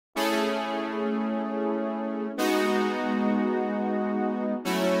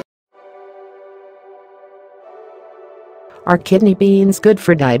Are kidney beans good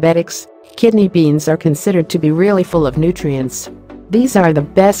for diabetics? Kidney beans are considered to be really full of nutrients. These are the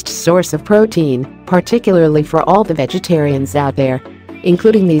best source of protein, particularly for all the vegetarians out there.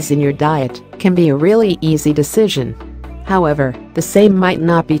 Including these in your diet can be a really easy decision. However, the same might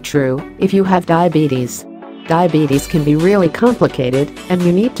not be true if you have diabetes. Diabetes can be really complicated, and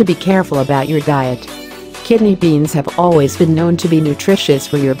you need to be careful about your diet. Kidney beans have always been known to be nutritious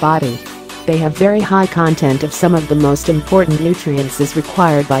for your body. They have very high content of some of the most important nutrients as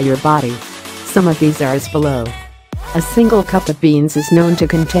required by your body. Some of these are as below. A single cup of beans is known to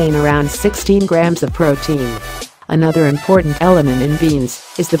contain around 16 grams of protein. Another important element in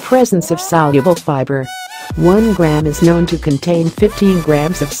beans is the presence of soluble fiber. 1 gram is known to contain 15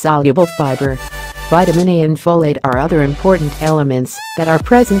 grams of soluble fiber. Vitamin A and folate are other important elements that are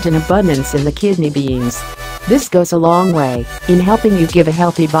present in abundance in the kidney beans. This goes a long way in helping you give a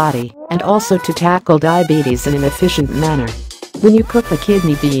healthy body and also to tackle diabetes in an efficient manner. When you cook the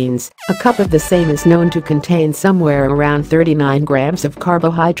kidney beans, a cup of the same is known to contain somewhere around 39 grams of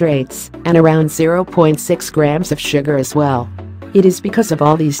carbohydrates and around 0.6 grams of sugar as well. It is because of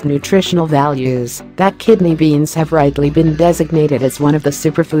all these nutritional values that kidney beans have rightly been designated as one of the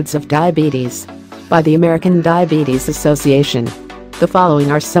superfoods of diabetes by the American Diabetes Association. The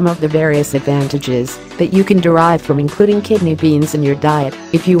following are some of the various advantages that you can derive from including kidney beans in your diet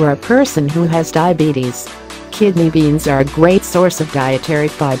if you are a person who has diabetes. Kidney beans are a great source of dietary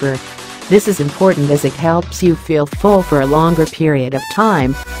fiber. This is important as it helps you feel full for a longer period of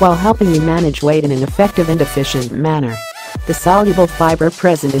time while helping you manage weight in an effective and efficient manner. The soluble fiber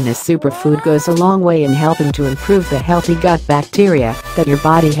present in this superfood goes a long way in helping to improve the healthy gut bacteria that your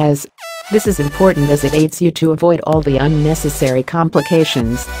body has. This is important as it aids you to avoid all the unnecessary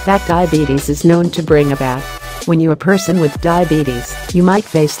complications that diabetes is known to bring about. When you're a person with diabetes, you might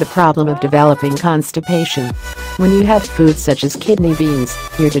face the problem of developing constipation. When you have foods such as kidney beans,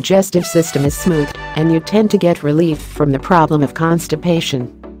 your digestive system is smoothed, and you tend to get relief from the problem of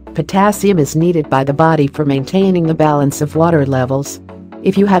constipation. Potassium is needed by the body for maintaining the balance of water levels.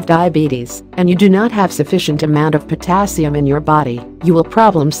 If you have diabetes and you do not have sufficient amount of potassium in your body, you will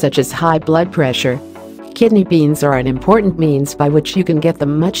problems such as high blood pressure. Kidney beans are an important means by which you can get the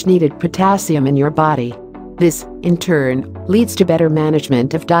much-needed potassium in your body. This, in turn, leads to better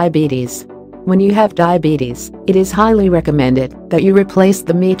management of diabetes. When you have diabetes, it is highly recommended that you replace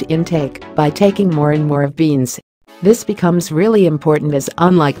the meat intake by taking more and more of beans. This becomes really important as,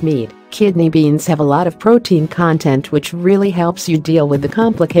 unlike meat, kidney beans have a lot of protein content which really helps you deal with the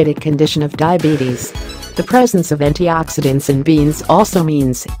complicated condition of diabetes. The presence of antioxidants in beans also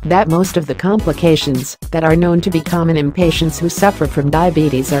means that most of the complications that are known to be common in patients who suffer from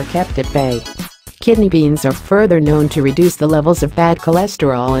diabetes are kept at bay. Kidney beans are further known to reduce the levels of bad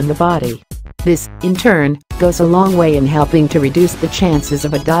cholesterol in the body. This, in turn, goes a long way in helping to reduce the chances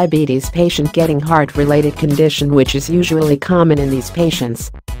of a diabetes patient getting heart-related condition which is usually common in these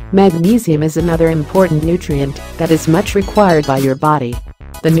patients. Magnesium is another important nutrient that is much required by your body.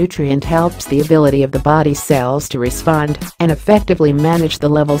 The nutrient helps the ability of the body cells to respond and effectively manage the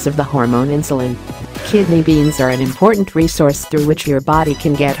levels of the hormone insulin. Kidney beans are an important resource through which your body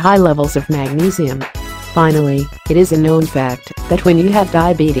can get high levels of magnesium. Finally, it is a known fact that when you have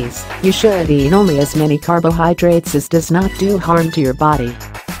diabetes, you should eat only as many carbohydrates as does not do harm to your body.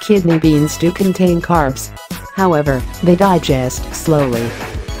 Kidney beans do contain carbs. However, they digest slowly.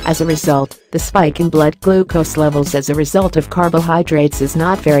 As a result, the spike in blood glucose levels as a result of carbohydrates is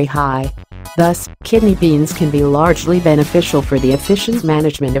not very high. Thus, kidney beans can be largely beneficial for the efficient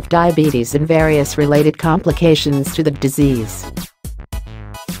management of diabetes and various related complications to the disease.